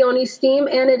want a yoni steam,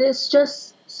 and it is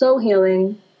just so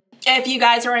healing. If you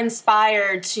guys are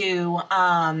inspired to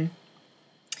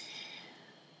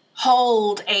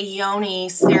hold a yoni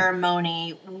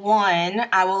ceremony,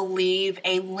 I will leave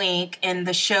a link in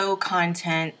the show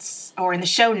contents or in the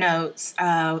show notes,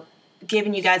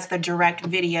 giving you guys the direct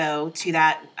video to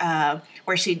that,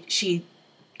 where she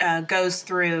goes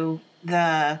through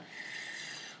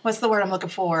what's the word I'm looking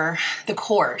for? The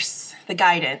course, the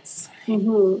guidance.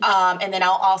 And then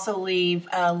I'll also leave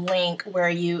a link where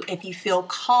if you feel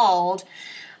called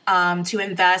to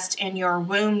invest in your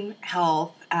womb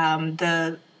health,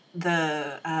 the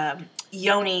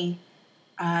yoni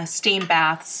steam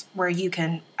baths, where you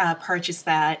can purchase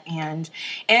that. And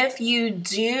if you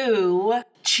do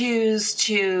choose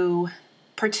to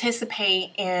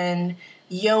participate in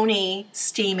yoni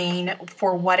steaming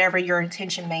for whatever your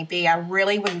intention may be, I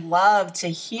really would love to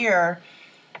hear.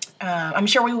 I'm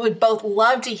sure we would both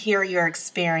love to hear your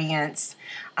experience.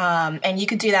 And you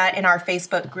can do that in our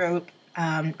Facebook group,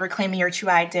 Reclaiming Your True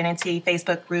Identity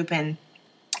Facebook group. And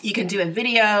you can do a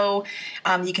video.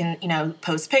 You can,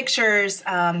 post pictures,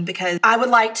 because I would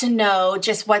like to know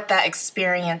just what that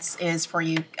experience is for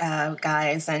you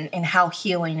guys, and how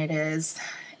healing it is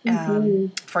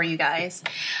for you guys.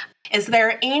 Is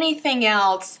there anything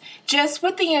else, just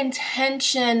with the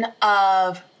intention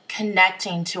of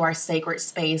connecting to our sacred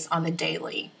space on the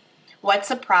daily?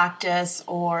 What's a practice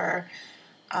or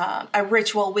a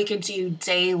ritual we could do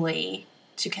daily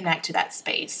to connect to that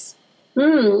space?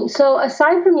 So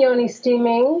aside from yoni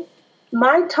steaming,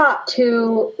 my top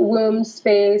 2 womb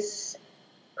space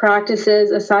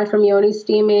practices, aside from yoni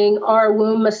steaming, are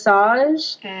womb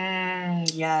massage.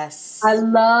 Yes. I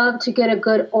love to get a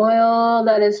good oil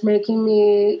that is making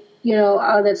me,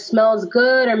 that smells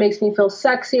good or makes me feel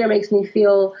sexy or makes me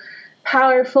feel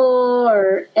powerful,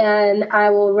 and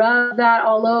I will rub that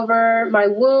all over my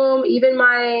womb, even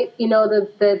my,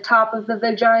 the top of the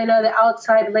vagina, the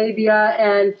outside labia,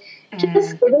 and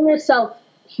just giving yourself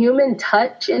human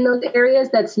touch in those areas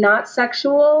that's not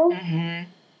sexual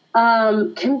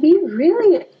can be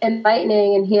really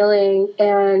enlightening and healing,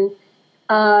 and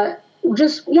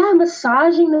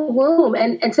massaging the womb.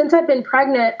 And since I've been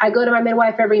pregnant, I go to my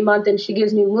midwife every month and she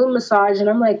gives me womb massage, and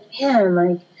I'm like,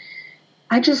 man,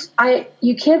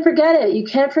 you can't forget it. You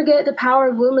can't forget the power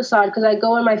of womb massage, because I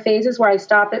go in my phases where I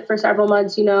stop it for several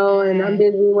months, and I'm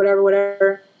busy,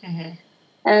 whatever.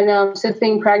 And since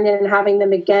being pregnant and having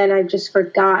them again, I just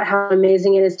forgot how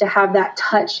amazing it is to have that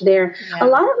touch there. Yeah. A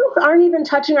lot of us aren't even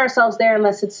touching ourselves there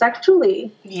unless it's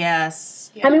sexually.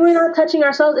 Yes. I mean, we're not touching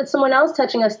ourselves. It's someone else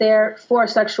touching us there for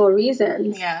sexual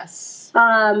reasons. Yes.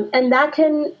 And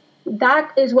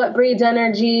that is what breeds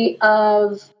energy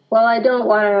of, well, I don't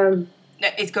want to...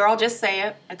 Girl, just say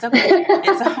it. It's okay.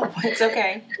 It's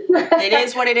okay. It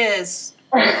is what it is.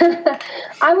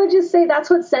 I would just say that's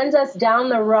what sends us down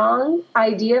the wrong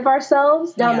idea of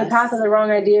ourselves, down the path of the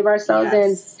wrong idea of ourselves.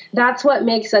 And that's what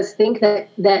makes us think that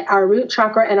our root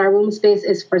chakra and our womb space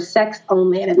is for sex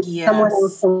only, and it's someone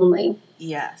else only.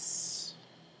 Yes.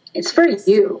 It's for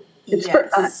you. It's for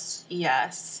us.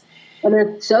 Yes. And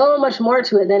there's so much more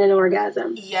to it than an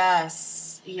orgasm.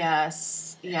 Yes.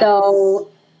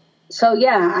 So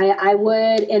yeah, I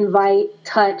would invite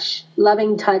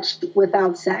loving touch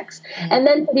without sex. And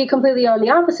then to be completely on the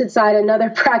opposite side, another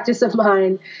practice of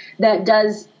mine that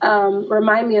does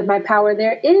remind me of my power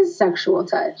there is sexual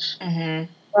touch.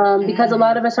 Because a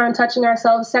lot of us aren't touching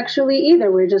ourselves sexually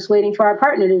either. We're just waiting for our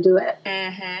partner to do it.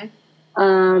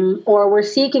 Or we're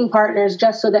seeking partners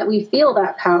just so that we feel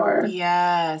that power.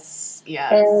 Yes.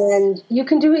 And you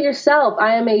can do it yourself.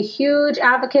 I am a huge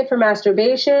advocate for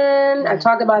masturbation. I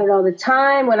talk about it all the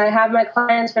time. When I have my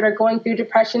clients that are going through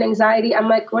depression, anxiety, I'm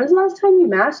like, when's the last time you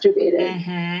masturbated?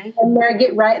 And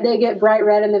they get bright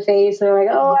red in the face, and they're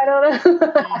like, oh, I don't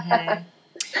know.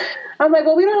 I'm like,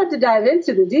 well, we don't have to dive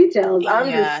into the details.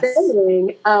 I'm just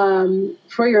saying,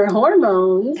 for your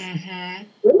hormones,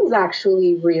 it is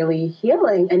actually really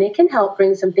healing, and it can help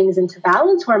bring some things into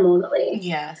balance hormonally.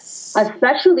 Yes.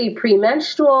 Especially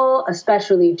premenstrual,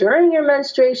 especially during your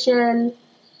menstruation.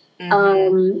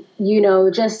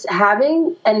 Just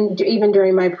having, and even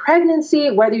during my pregnancy,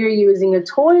 whether you're using a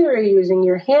toy or you're using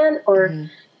your hand or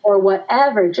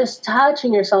whatever, just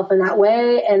touching yourself in that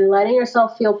way and letting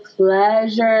yourself feel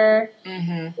pleasure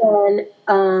and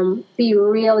be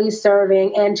really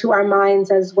serving, and to our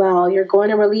minds as well. You're going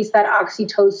to release that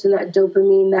oxytocin, that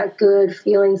dopamine, that good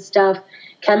feeling stuff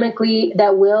chemically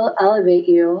that will elevate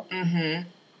you.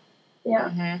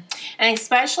 Yeah. And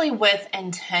especially with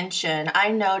intention, I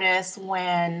notice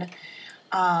when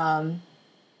I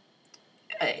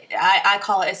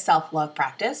call it a self-love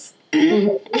practice.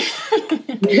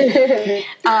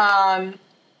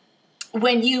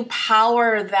 When you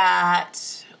power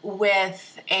that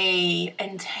with a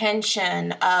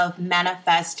intention of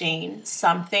manifesting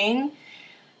something,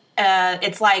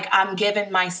 it's like I'm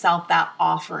giving myself that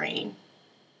offering,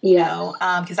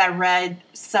 because I read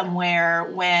somewhere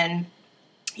when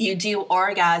you do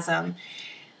orgasm,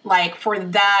 like for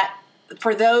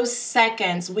those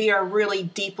seconds, we are really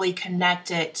deeply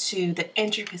connected to the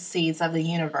intricacies of the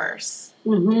universe.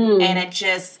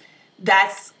 And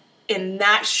that's in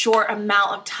that short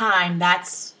amount of time,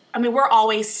 we're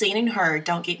always seen and heard,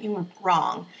 don't get me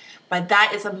wrong, but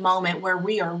that is a moment where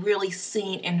we are really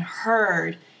seen and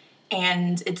heard.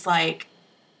 And it's like,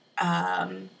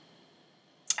 I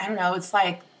don't know, it's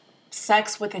like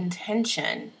sex with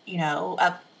intention,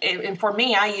 and for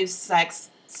me, I use sex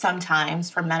sometimes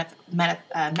for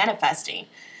manifesting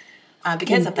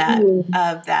because of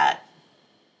that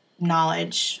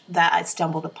knowledge that I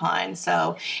stumbled upon.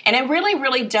 So, and it really,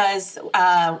 really does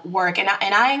work. And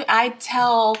I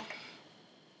tell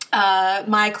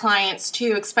my clients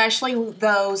too, especially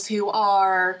those who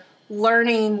are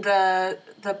learning the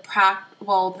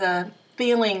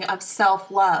feeling of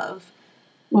self-love.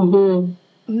 Mm-hmm.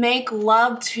 Make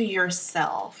love to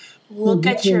yourself. Look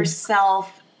at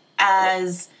yourself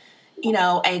as, you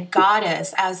know, a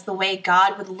goddess, as the way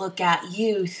God would look at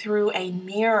you through a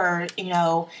mirror. You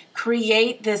know,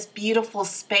 create this beautiful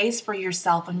space for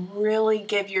yourself and really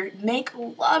make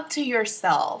love to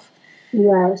yourself.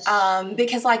 Yes.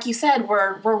 Because like you said,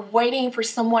 we're waiting for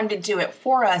someone to do it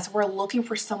for us. We're looking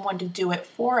for someone to do it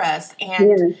for us.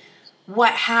 And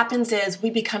what happens is we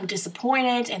become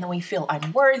disappointed and then we feel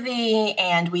unworthy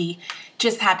and we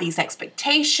just have these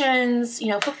expectations. You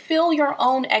know, fulfill your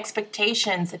own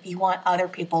expectations if you want other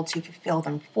people to fulfill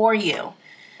them for you.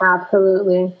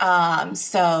 Absolutely.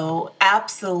 So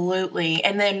absolutely.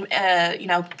 And then, you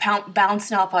know,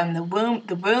 bouncing off on the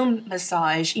womb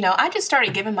massage, you know, I just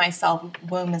started giving myself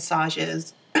womb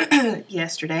massages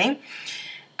yesterday.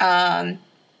 And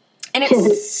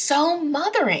it's so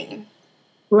mothering.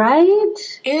 Right?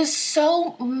 It is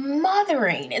so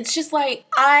mothering. It's just like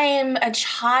I am a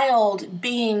child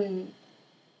being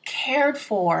cared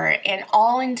for and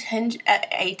all attention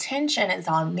is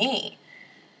on me.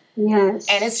 Yes.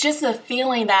 And it's just a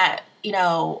feeling that, you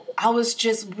know, I was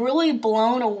just really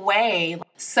blown away.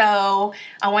 So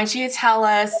I want you to tell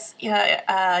us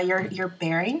your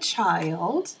bearing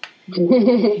child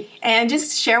and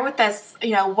just share with us,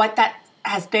 you know, what that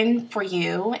has been for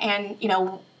you. And, you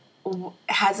know,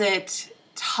 has it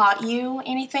taught you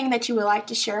anything that you would like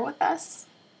to share with us?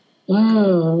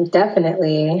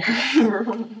 Definitely.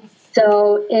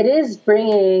 So it is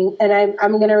bringing, and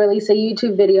I'm going to release a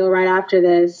YouTube video right after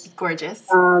this. Gorgeous.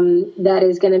 That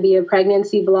is going to be a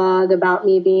pregnancy vlog about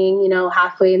me being, you know,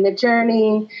 halfway in the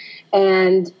journey.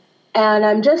 And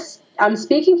I'm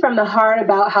speaking from the heart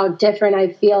about how different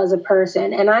I feel as a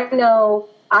person. And I know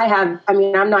I'm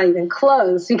not even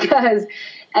close because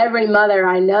every mother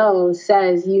I know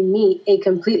says you meet a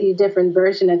completely different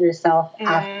version of yourself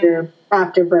after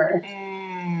birth.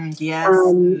 Yes,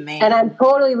 and I'm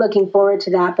totally looking forward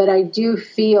to that. But I do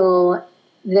feel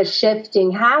the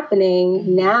shifting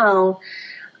happening now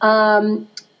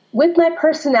with my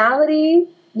personality.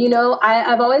 You know,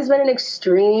 I've always been an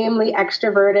extremely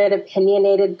extroverted,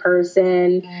 opinionated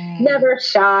person, never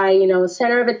shy, you know,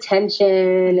 center of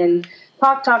attention and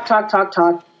talk,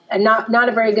 and not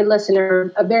a very good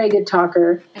listener, a very good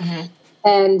talker.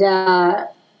 And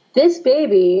this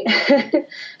baby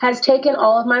has taken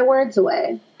all of my words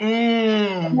away.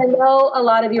 And I know a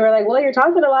lot of you are like, well, you're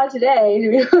talking a lot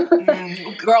today.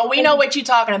 Girl, we know what you're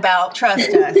talking about. Trust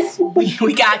us.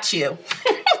 We got you.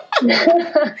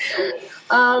 The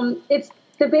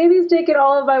baby's taken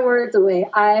all of my words away.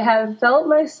 I have felt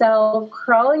myself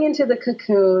crawling into the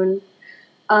cocoon,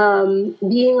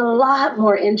 being a lot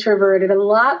more introverted, a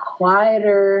lot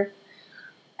quieter,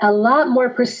 a lot more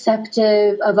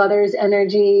perceptive of others'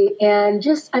 energy, and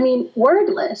just,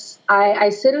 wordless. I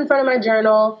sit in front of my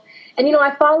journal, and, you know,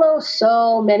 I follow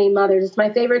so many mothers. It's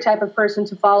my favorite type of person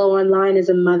to follow online as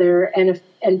a mother and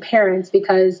parents,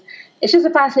 because it's just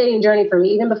a fascinating journey for me.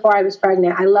 Even before I was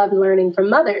pregnant, I loved learning from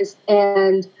mothers.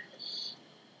 And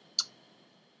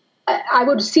I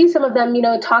would see some of them, you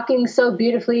know, talking so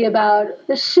beautifully about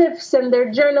the shifts and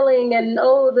their journaling and,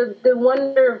 the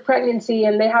wonder of pregnancy.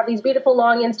 And they have these beautiful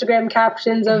long Instagram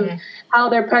captions of how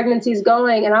their pregnancy is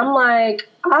going. And I'm like,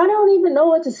 I don't even know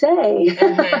what to say.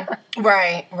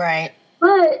 Right.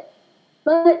 But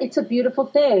it's a beautiful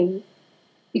thing,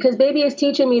 because baby is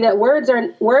teaching me that words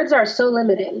are so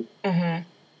limiting.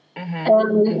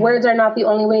 And words are not the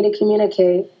only way to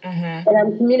communicate. And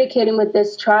I'm communicating with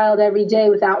this child every day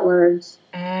without words.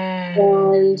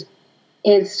 And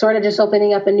it's sort of just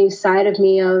opening up a new side of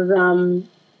me of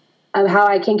how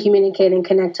I can communicate and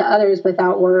connect to others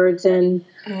without words. And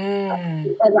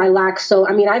because I lack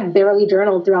I barely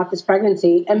journaled throughout this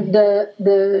pregnancy. And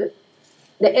the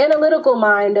analytical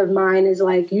mind of mine is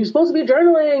like, you're supposed to be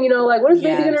journaling, you know, like, what is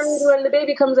baby going to read when the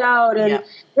baby comes out? And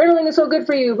journaling is so good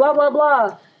for you, blah, blah,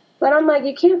 blah. But I'm like,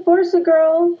 you can't force a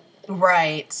girl.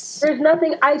 Right. There's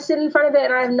nothing. I sit in front of it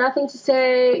and I have nothing to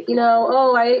say, you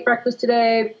know, I ate breakfast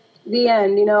today, the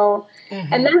end, you know.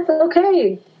 And that's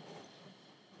okay.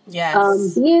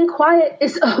 Yes. Being quiet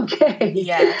is okay.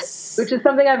 Yes. Which is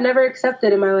something I've never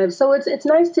accepted in my life. So it's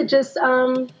nice to just,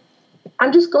 I'm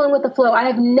just going with the flow. I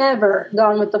have never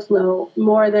gone with the flow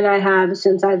more than I have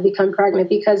since I've become pregnant,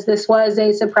 because this was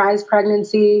a surprise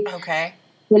pregnancy. Okay.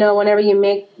 whenever you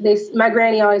make this, my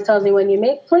granny always tells me, when you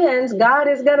make plans, God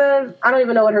is gonna, I don't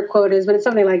even know what her quote is, but it's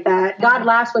something like that. God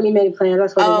laughs when you make plans.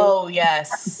 That's what it is. Oh,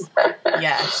 yes.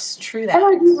 Yes, true that. And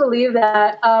I do believe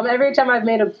that. Every time I've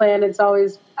made a plan, I've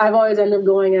always ended up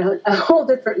going a whole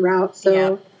different route.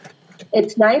 So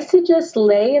It's nice to just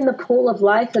lay in the pool of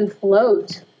life and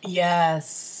float.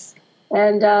 Yes.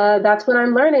 And that's what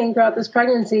I'm learning throughout this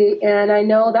pregnancy. And I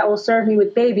know that will serve me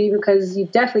with baby, because you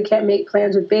definitely can't make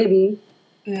plans with baby.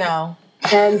 No.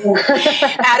 And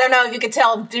I don't know if you could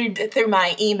tell through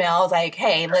my emails, like,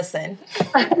 hey, listen,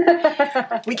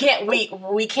 we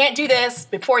can't do this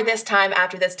before this time,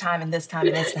 after this time, and this time,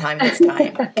 and this time, and this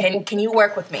time. Can you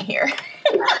work with me here?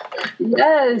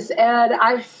 Yes, and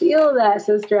I feel that,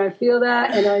 sister. I feel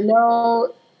that, and I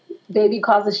know baby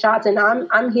calls the shots, and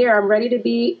I'm here. I'm ready to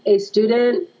be a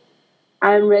student.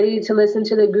 I'm ready to listen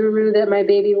to the guru that my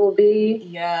baby will be.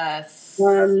 Yes.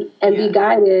 And be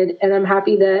guided. And I'm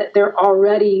happy that they're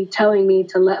already telling me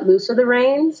to let loose of the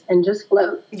reins and just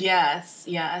float. Yes,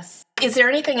 yes. Is there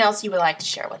anything else you would like to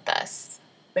share with us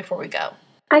before we go?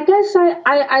 I guess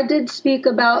I did speak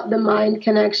about the mind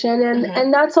connection,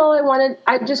 and that's all I wanted.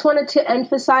 I just wanted to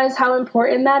emphasize how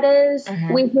important that is.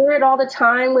 We hear it all the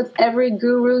time with every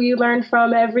guru you learn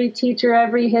from, every teacher,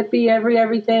 every hippie,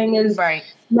 everything is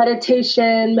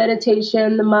meditation,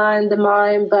 the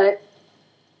mind. But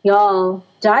y'all,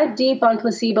 dive deep on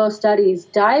placebo studies.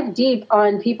 Dive deep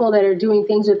on people that are doing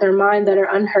things with their mind that are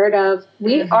unheard of.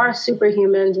 We are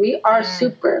superhumans. We are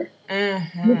super. We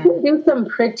can do some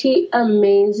pretty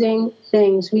amazing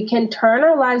things. We can turn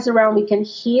our lives around. We can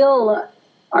heal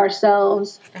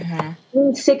ourselves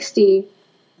 360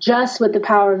 just with the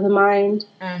power of the mind.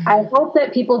 I hope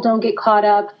that people don't get caught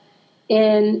up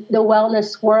in the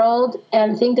wellness world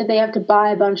and think that they have to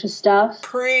buy a bunch of stuff.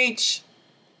 Preach.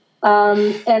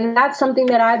 And that's something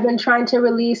that I've been trying to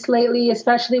release lately,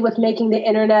 especially with making the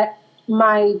internet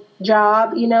my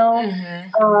job,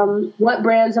 what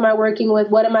brands am I working with?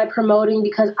 What am I promoting?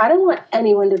 Because I don't want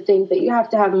anyone to think that you have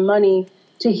to have money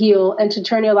to heal and to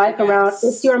turn your life around.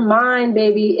 It's your mind,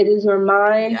 baby. It is your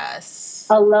mind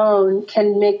alone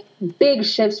can make big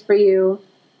shifts for you.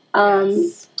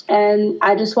 And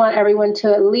I just want everyone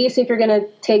to, at least if you're going to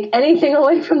take anything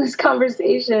away from this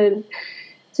conversation,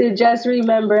 to just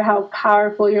remember how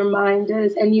powerful your mind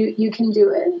is, and you can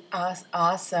do it.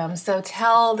 Awesome. So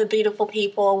tell the beautiful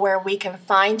people where we can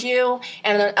find you.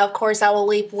 And of course, I will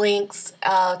leave links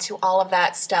to all of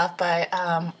that stuff, but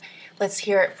let's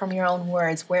hear it from your own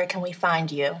words. Where can we find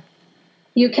you?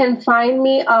 You can find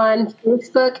me on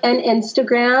Facebook and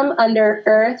Instagram under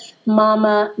Earth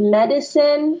Mama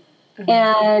Medicine.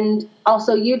 And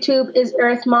also YouTube is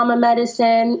Earth Mama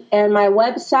Medicine, and my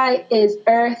website is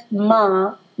Earth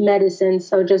Ma Medicine.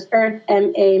 So just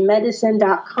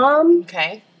earthmamedicine.com.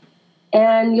 Okay.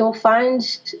 And you'll find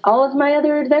all of my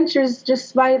other adventures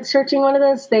just by searching one of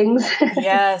those things.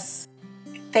 Yes.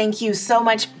 Thank you so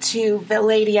much to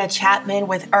Valedia Chapman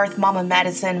with Earth Mama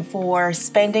Medicine for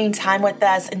spending time with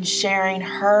us and sharing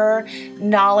her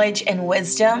knowledge and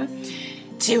wisdom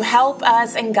to help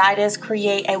us and guide us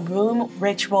create a womb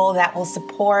ritual that will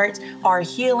support our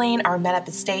healing, our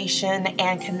manifestation,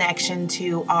 and connection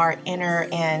to our inner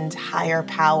and higher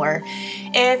power.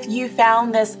 If you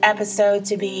found this episode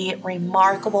to be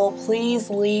remarkable, please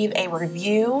leave a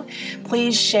review.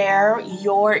 Please share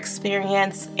your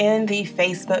experience in the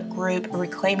Facebook group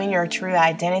Reclaiming Your True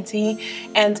Identity.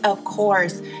 And of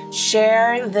course,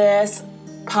 share this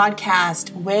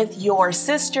podcast with your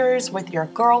sisters, with your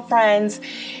girlfriends,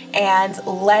 and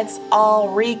let's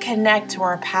all reconnect to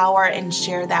our power and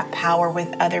share that power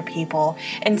with other people.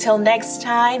 Until next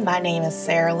time, my name is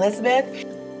Sarah Elizabeth,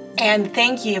 and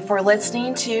thank you for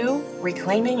listening to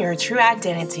Reclaiming Your True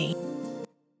Identity.